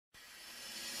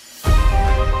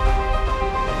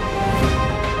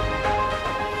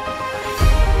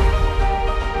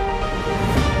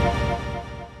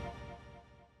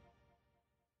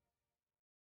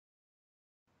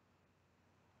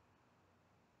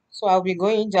So I'll be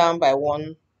going down by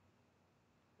one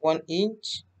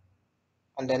inch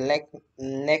on the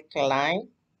neckline.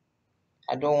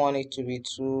 I don't want it to be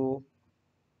too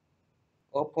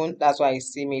open. That's why you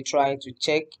see me trying to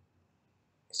check.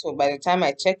 So by the time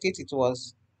I checked it, it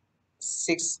was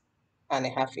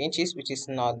 6.5 inches, which is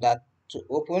not that too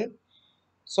open.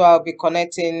 So I'll be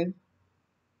connecting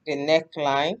the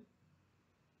neckline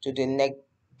to the neck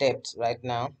depth right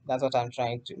now. That's what I'm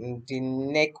trying to, the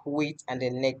neck width and the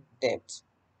neck depth.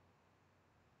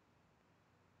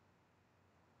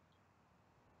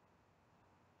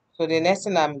 So the next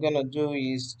thing I'm going to do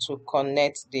is to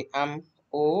connect the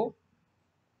armhole.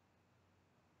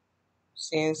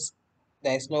 Since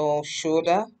there's no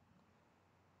shoulder,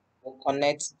 we'll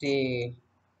connect the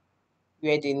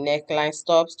where the neckline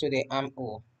stops to the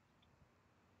armhole.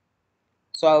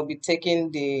 So I'll be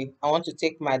taking I want to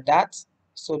take my dart.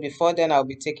 So before then, I'll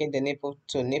be taking the nipple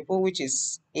to nipple, which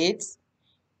is 8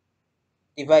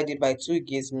 divided by 2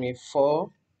 gives me 4.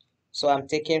 So I'm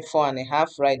taking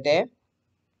 4.5 right there.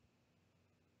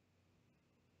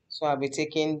 So I'll be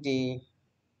taking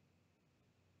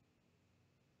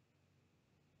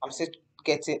I'm still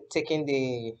taking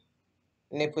the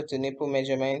nipple to nipple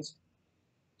measurement.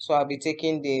 So I'll be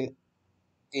taking the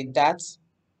dart.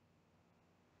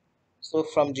 So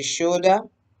from the shoulder,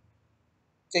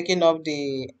 taking off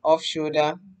the off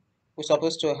shoulder, we're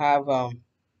supposed to have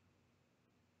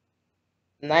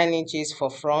 9 inches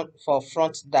for front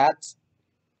dart.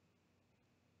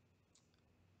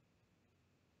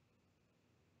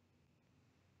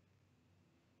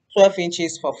 12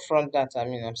 inches for front dart,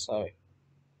 I'm sorry.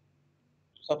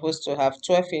 Supposed to have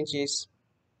 12 inches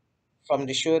from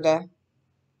the shoulder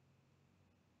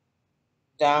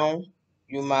down.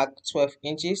 You mark 12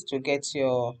 inches to get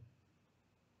the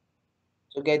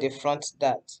front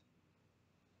dart.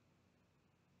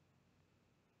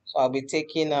 So I'll be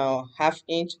taking a ½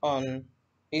 inch on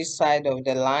each side of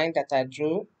the line that I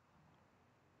drew.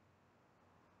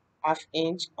 ½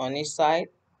 inch on each side.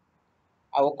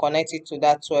 I will connect it to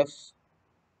that 12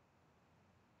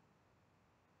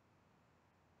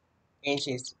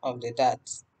 inches of the dart.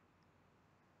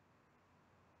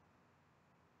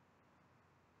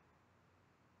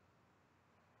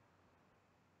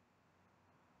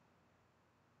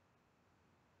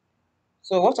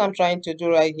 So what I'm trying to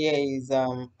do right here is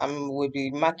will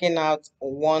be marking out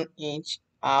 1 inch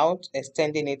out,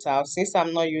 extending it out. Since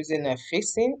I'm not using a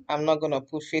facing, I'm not gonna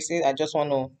put facing. I just want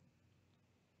to,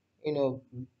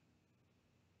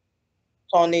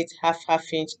 turn it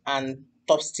half inch and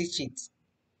top stitch it.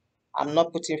 I'm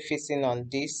not putting facing on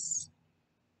this,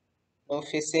 no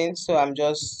facing. So I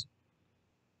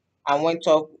went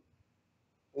up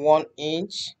 1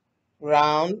 inch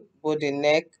round both the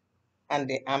neck and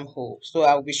the armhole. So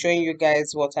I'll be showing you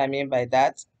guys what I mean by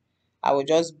that. I will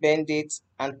just bend it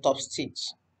and top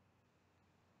stitch.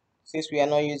 Since we are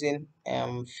not using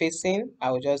facing,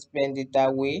 I will just bend it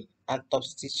that way and top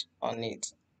stitch on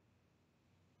it.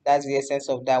 That's the essence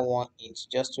of that 1 inch,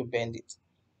 just to bend it.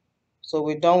 So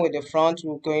we're done with the front,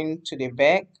 we're going to the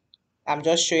back. I'm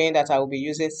just showing that I will be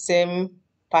using same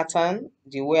pattern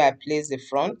the way I place the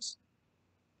front.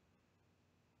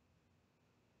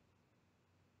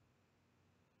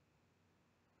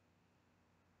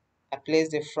 I place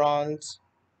the front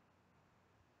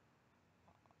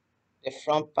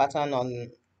pattern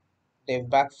on the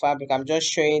back fabric. I'm just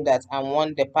showing that I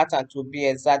want the pattern to be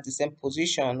exact the same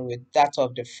position with that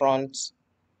of the front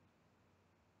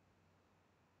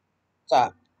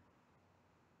tab.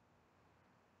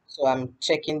 So I'm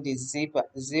checking the zip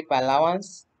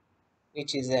allowance,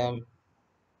 which is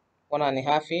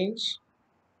 1.5 inch.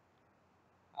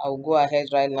 I'll go ahead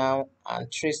right now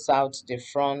and trace out the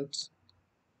front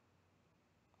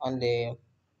on the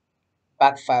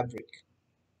back fabric.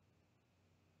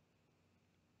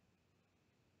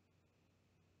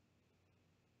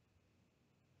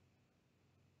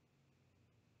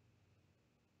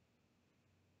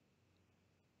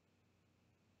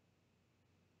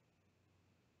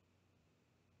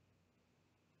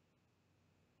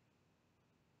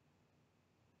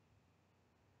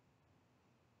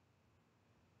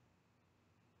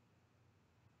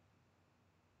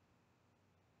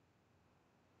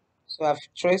 So I've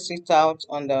traced it out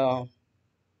on the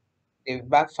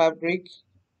back fabric.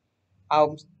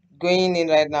 I'm going in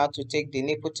right now to take the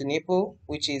nipple to nipple,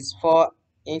 which is 4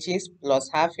 inches plus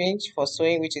 ½ inch for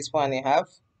sewing, which is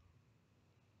 4.5.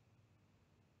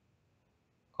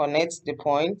 Connect the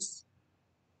points.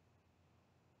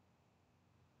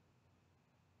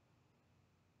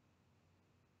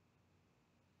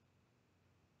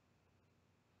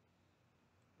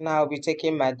 Now I'll be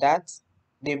taking my dart.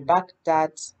 The back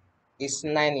dart is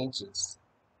 9 inches.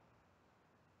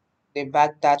 The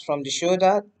back dart from the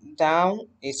shoulder down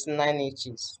is 9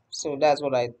 inches. So that's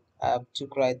what I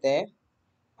took right there.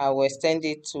 I will extend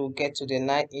it to get to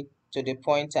the to the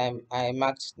point I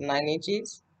marked 9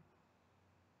 inches,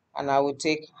 and I will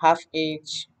take half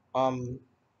inch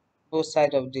both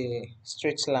sides of the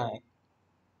straight line,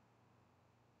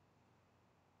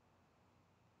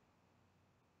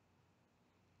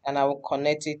 and I will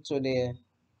connect it to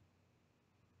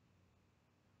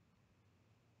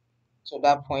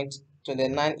that point, to the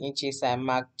 9 inches I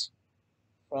marked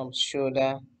from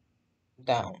shoulder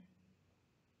down.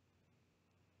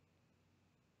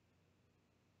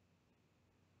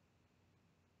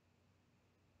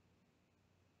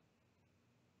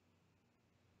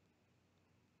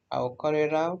 I will cut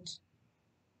it out,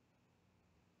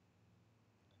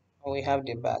 and we have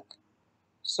the back.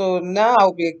 So now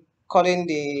I'll be cutting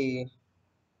the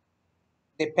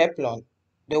peplum,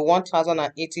 the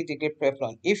 1080-degree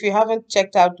peplum. If you haven't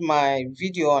checked out my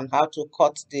video on how to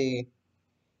cut the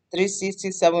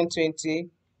 360, 720,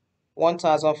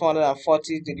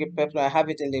 1440-degree peplum, I have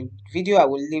it in the video. I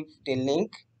will leave the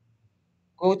link.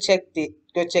 Go check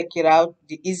it out.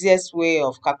 The easiest way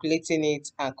of calculating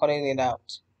it and cutting it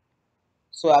out.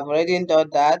 So I've already done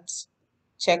that.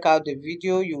 Check out the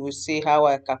video. You will see how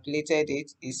I calculated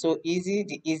it. It's so easy,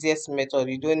 the easiest method.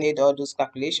 You don't need all those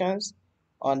calculations.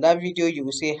 On that video, you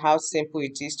will see how simple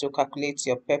it is to calculate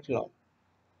your peplum.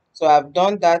 So I've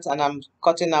done that, and I'm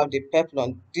cutting out the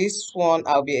peplum. This one,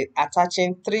 I'll be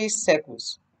attaching 3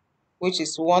 circles, which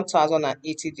is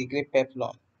 1080-degree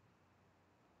peplum.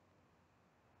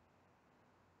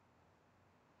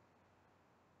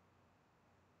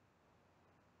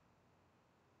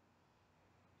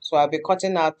 So I'll be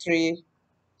cutting out 3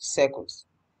 circles.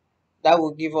 That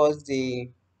will give us the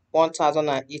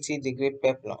 1080-degree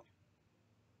peplum.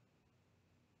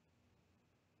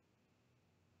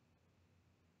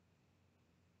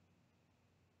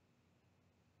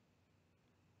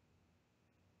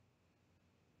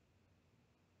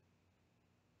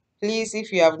 Please,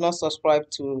 if you have not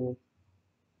subscribed to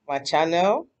my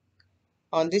channel,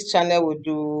 on this channel we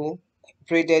do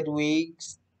braided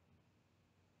wigs,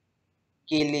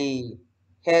 gilly,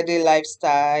 healthy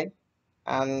lifestyle,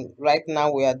 and right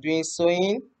now we are doing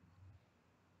sewing.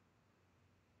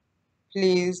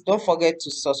 Please don't forget to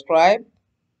subscribe,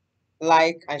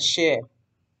 like, and share.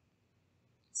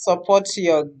 Support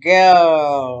your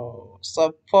girl.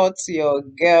 Support your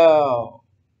girl.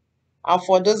 And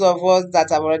for those of us that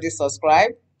have already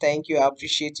subscribed, thank you. I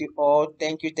appreciate you all.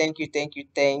 Thank you, thank you, thank you,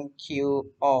 thank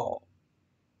you all.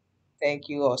 Thank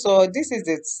you all. So this is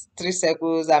the 3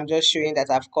 circles. I'm just showing that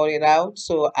I've cut it out.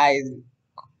 So I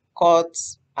cut,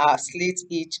 slit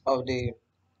each of the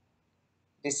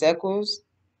circles.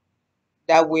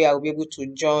 That way I'll be able to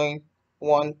join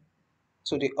one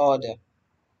to the other.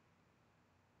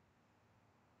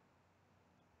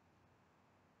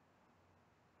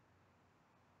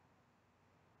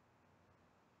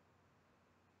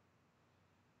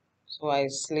 So I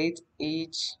slit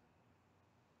each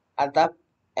at that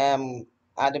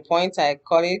at the point I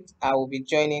cut it, I will be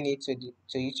joining it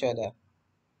to each other.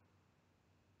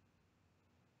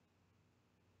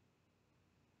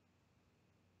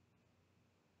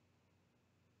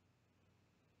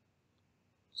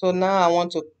 So now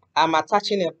I'm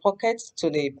attaching a pocket to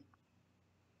the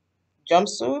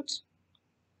jumpsuit.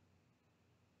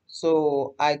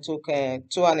 So I took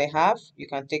 2.5. You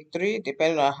can take 3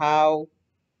 depending on how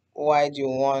wide you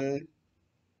want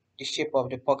the shape of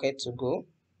the pocket to go.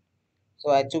 So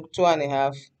I took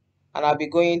 2.5, and I'll be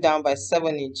going down by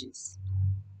 7 inches.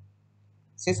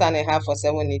 6.5 or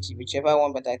 7 inches, whichever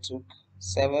one, but I took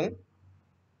 7.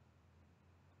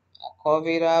 I curve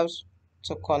it out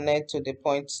to connect to the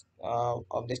point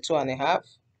of the 2.5.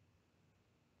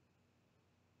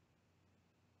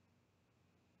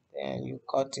 Then you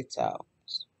cut it out.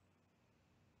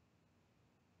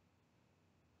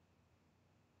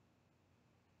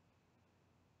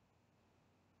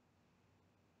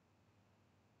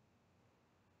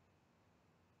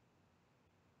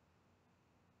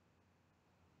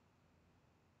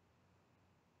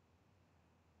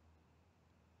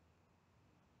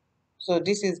 So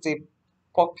this is the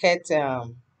pocket.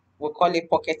 We call it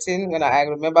pocketing. When I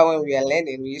remember when we were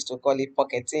learning, we used to call it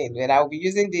pocketing. But I'll be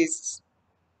using this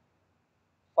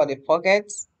for the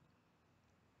pockets.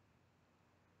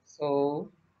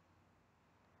 So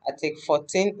I take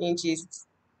 14 inches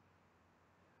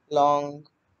long.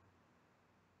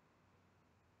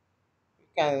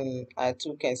 I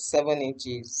took 7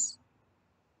 inches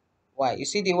wide. You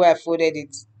see the way I folded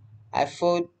it? I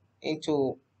fold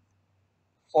into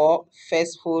 4,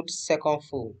 first fold, second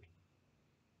fold.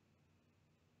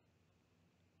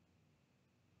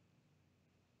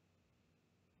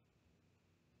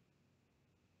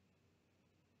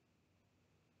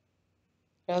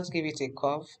 Just give it a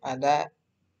curve at that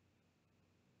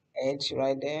edge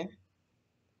right there.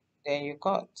 Then you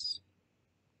cut.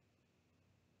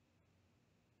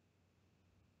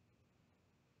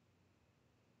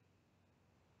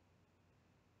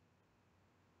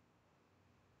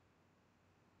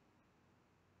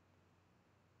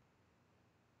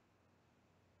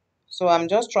 So I'm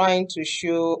just trying to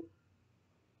show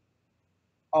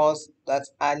us that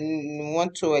I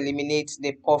want to eliminate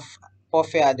the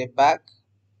puffy at the back.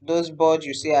 Those boards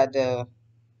you see at the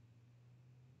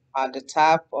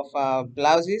top of our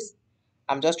blouses.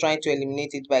 I'm just trying to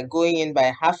eliminate it by going in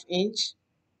by half inch.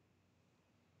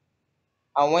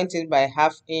 I went in by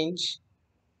half inch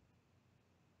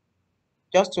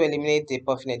just to eliminate the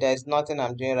puffiness. There's nothing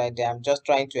I'm doing right there. I'm just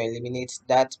trying to eliminate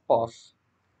that puff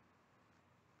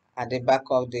at the back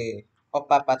of the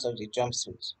upper part of the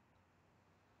jumpsuit.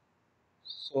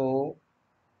 So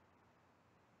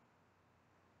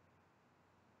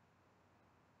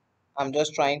I'm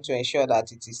just trying to ensure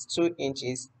that it is 2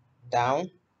 inches down,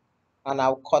 and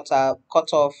I'll cut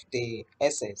off the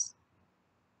excess.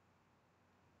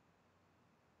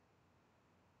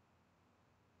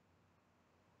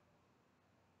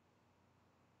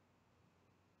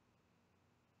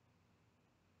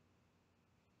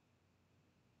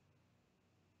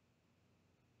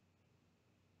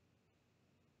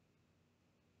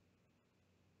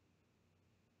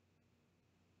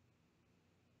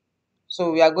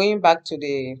 So we are going back to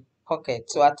the pocket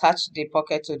to attach the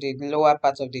pocket to the lower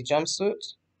part of the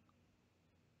jumpsuit.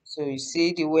 So you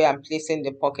see the way I'm placing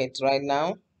the pocket right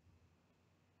now.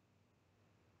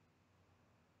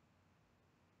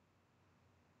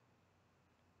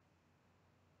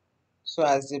 So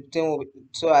as the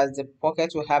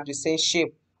pocket will have the same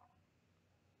shape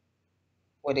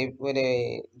with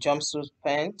a jumpsuit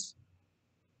pant.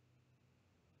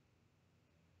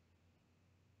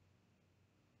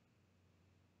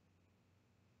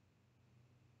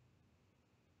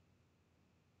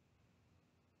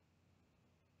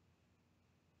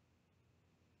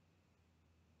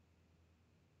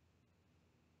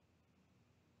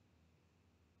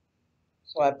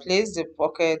 So I place the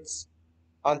pocket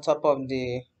on top of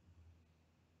the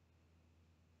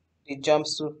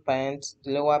jumpsuit pant,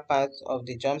 the lower part of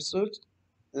the jumpsuit,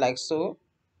 like so,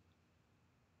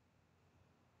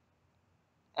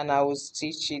 and I will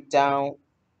stitch it down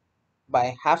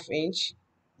by half inch,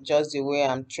 just the way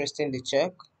I'm tracing the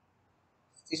check.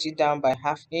 Stitch it down by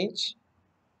half inch.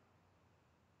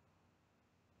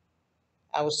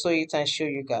 I will sew it and show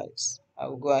you guys. I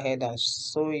will go ahead and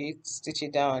sew it, stitch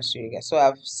it down and show you guys. So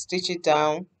I've stitched it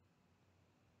down.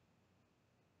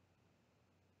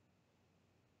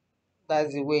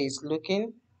 That's the way it's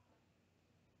looking.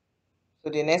 So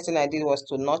the next thing I did was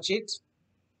to notch it.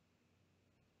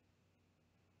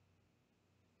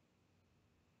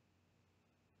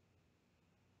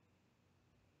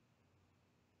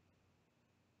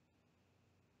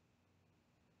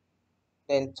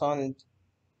 Then turn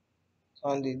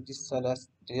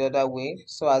the other way.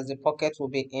 So as the pocket will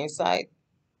be inside,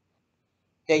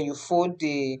 then you fold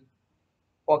the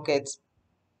pocket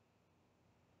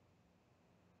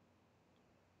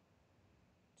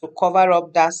to cover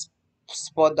up that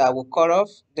spot that will cut off.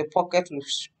 The pocket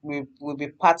will be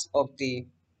part of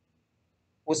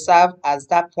will serve as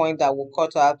that point that will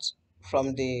cut out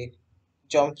from the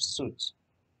jumpsuit.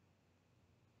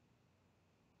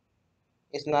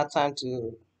 It's now time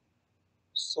to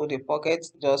sew the pocket.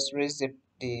 Just raise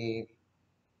the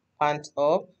pant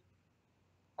up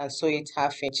and sew it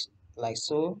half inch like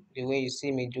so, the way you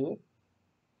see me do.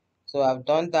 So I've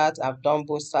done that. I've done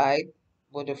both sides,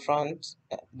 both the front,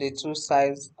 the two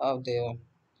sides of the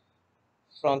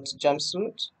front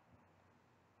jumpsuit.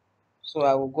 So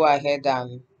I will go ahead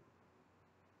and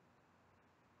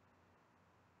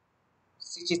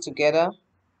stitch it together,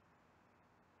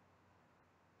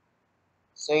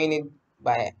 sewing it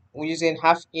by using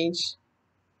half inch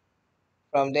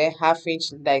from there, half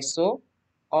inch like so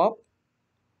up.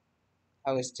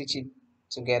 I will stitch it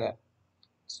together.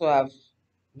 So I've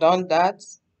done that.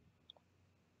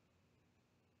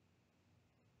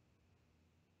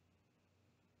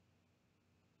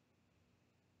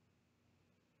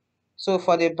 So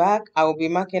for the back, I will be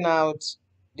marking out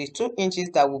the 2 inches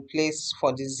that we place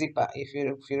for the zipper. If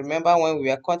you remember when we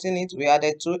were cutting it, we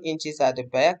added 2 inches at the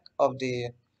back of the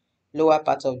lower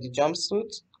part of the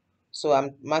jumpsuit. So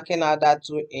I'm marking out that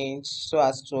 2 inch so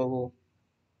as to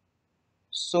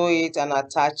sew it and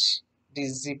attach the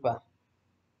zipper.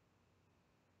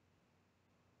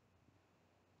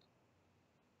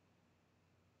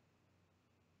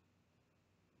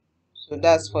 So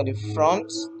that's for the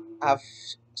front. I've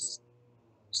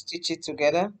stitched it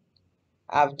together,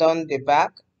 I've done the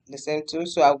back, the same too.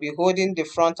 So I'll be holding the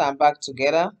front and back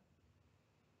together.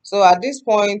 So at this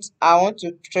point, I want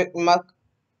to mark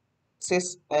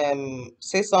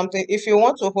say something. If you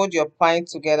want to hold your pint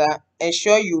together,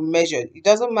 ensure you measure. It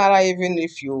doesn't matter even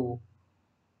if you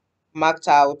marked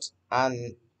out,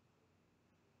 and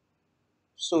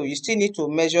so you still need to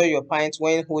measure your pint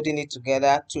when holding it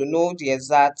together to know the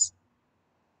exact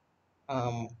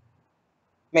um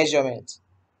measurement.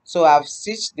 So I've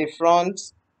stitched the front,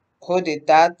 holded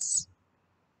that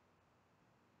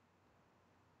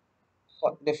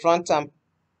for the front and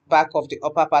back of the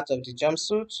upper part of the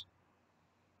jumpsuit.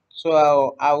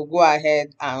 So I'll go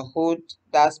ahead and hold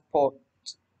that spot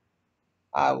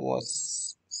I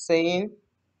was saying.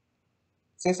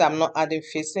 Since I'm not adding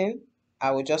facing,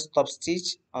 I will just top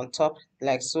stitch on top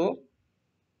like so.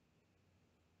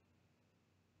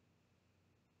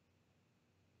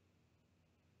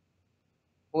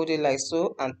 Hold it like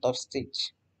so and top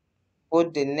stitch.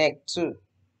 Hold the neck too.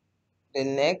 The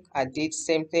neck, I did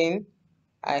same thing.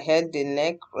 I held the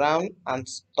neck round and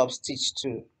top stitch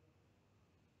too.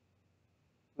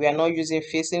 We are not using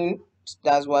facing,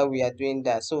 that's why we are doing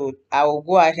that. So I will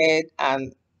go ahead,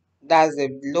 and that's the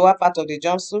lower part of the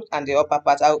jumpsuit, and the upper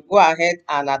part I will go ahead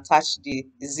and attach the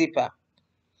zipper.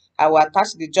 I will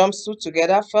attach the jumpsuit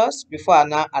together first before I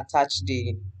now attach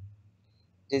the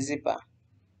zipper.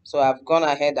 So I've gone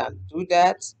ahead and do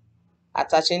that,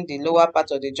 attaching the lower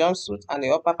part of the jumpsuit and the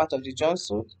upper part of the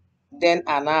jumpsuit. Then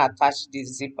I now attach the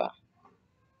zipper.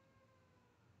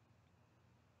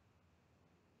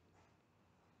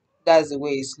 That's the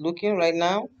way it's looking right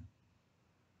now.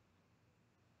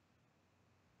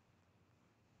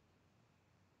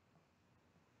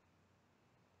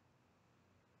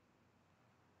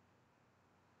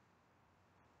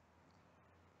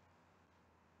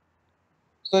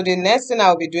 So the next thing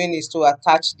I'll be doing is to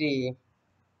attach the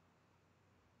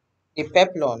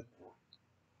peplum.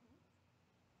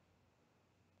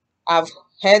 I've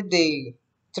held the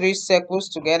three circles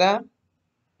together.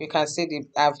 You can see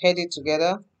I've held it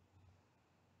together.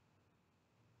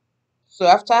 So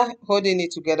after holding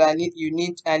it together,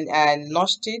 I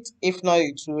notched it. If not,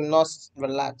 it will not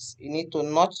relax. You need to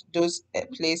notch those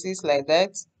places like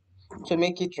that to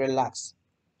make it relax.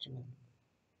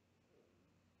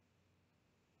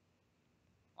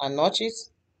 And notch it.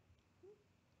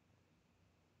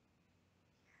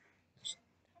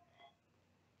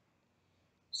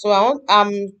 So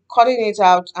I'm cutting it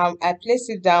out. I place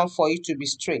it down for it to be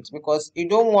straight because you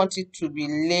don't want it to be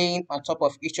laying on top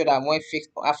of each other when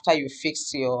after you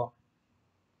fix your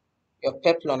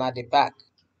peplum at the back.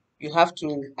 You have to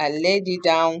lay it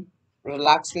down,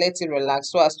 relax, let it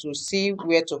relax so as to see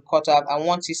where to cut out. I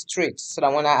want it straight so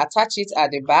that when I attach it at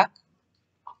the back,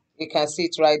 you can see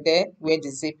it right there where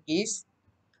the zip is.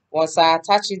 Once I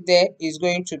attach it there, it's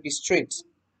going to be straight.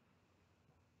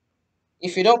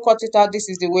 If you don't cut it out, this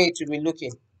is the way it will be looking.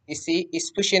 You see,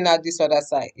 it's pushing out this other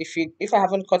side. If I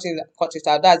haven't cut it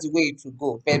out, that's the way it will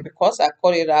go. But because I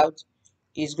cut it out,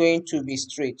 it's going to be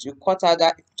straight. You cut out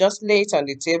that, just lay it on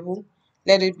the table,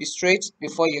 let it be straight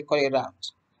before you cut it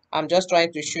out. I'm just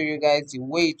trying to show you guys the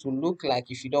way it will look like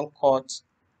if you don't cut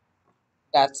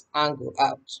that angle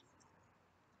out.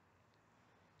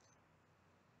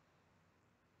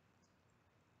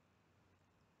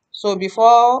 So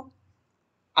before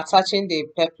attaching the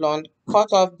peplum, cut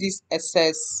off this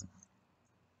excess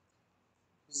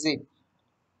zip.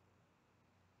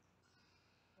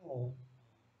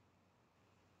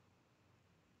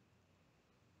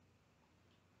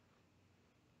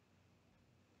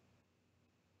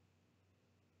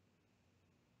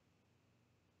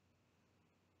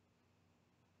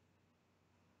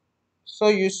 So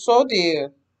you sew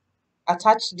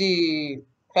attach the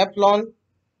peplum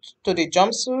to the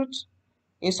jumpsuit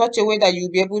in such a way that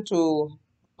you'll be able to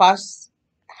pass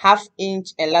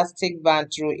half-inch elastic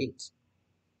band through it.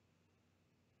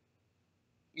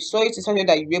 You sew it in such a way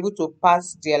that you'll be able to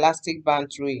pass the elastic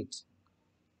band through it.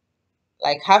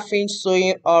 Like half-inch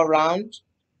sewing all around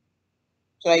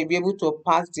so that you'll be able to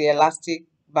pass the elastic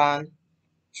band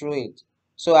through it.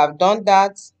 So I've done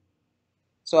that.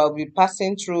 So I'll be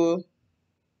passing through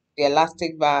the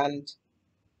elastic band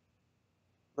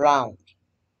round.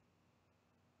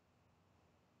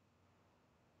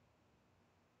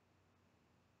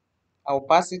 I'll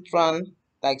pass it round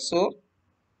like so.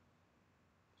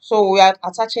 So we are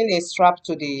attaching a strap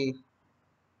to the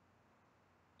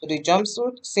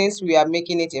jumpsuit. Since we are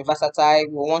making it a versatile,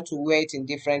 we want to wear it in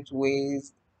different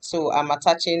ways. So I'm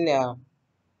attaching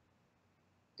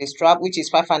the strap, which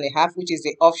is 5.5, which is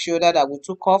the off shoulder that we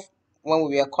took off when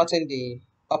we were cutting the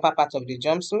upper part of the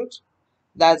jumpsuit.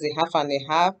 That's a half and a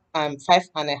half and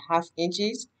 5.5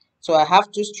 inches. So I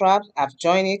have two straps. I've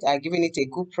joined it. I've given it a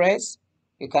good press.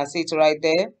 You can see it right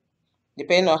there.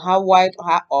 Depending on how wide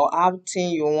or how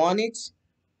thin you want it,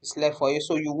 it's left for you.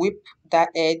 So you whip that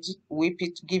edge, whip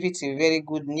it, give it a very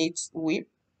good neat whip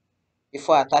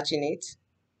before attaching it.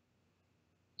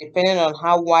 Depending on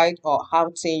how wide or how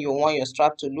thin you want your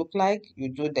strap to look like, you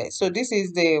do that. So this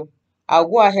is I'll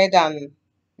go ahead and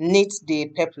knit the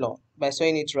peplum by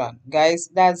sewing it round. Guys,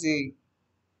 that's the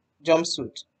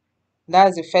jumpsuit.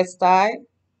 That's the first style.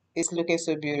 It's looking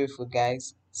so beautiful,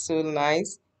 guys. So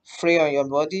nice. Free on your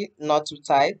body, not too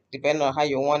tight, depending on how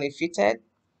you want it fitted.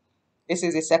 This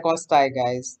is the second style,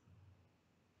 guys.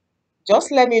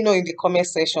 Just let me know in the comment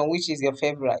section which is your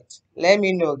favorite. Let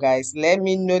me know, guys. Let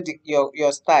me know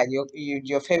your style,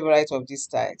 your favorite of these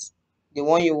styles. The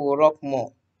one you will rock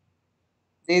more.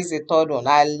 This is the third one.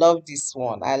 I love this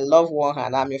one. I love one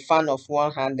hand. I'm a fan of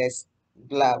one-handed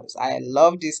blouse. I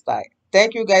love this style.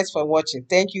 Thank you guys for watching.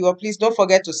 Thank you. Please don't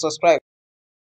forget to subscribe.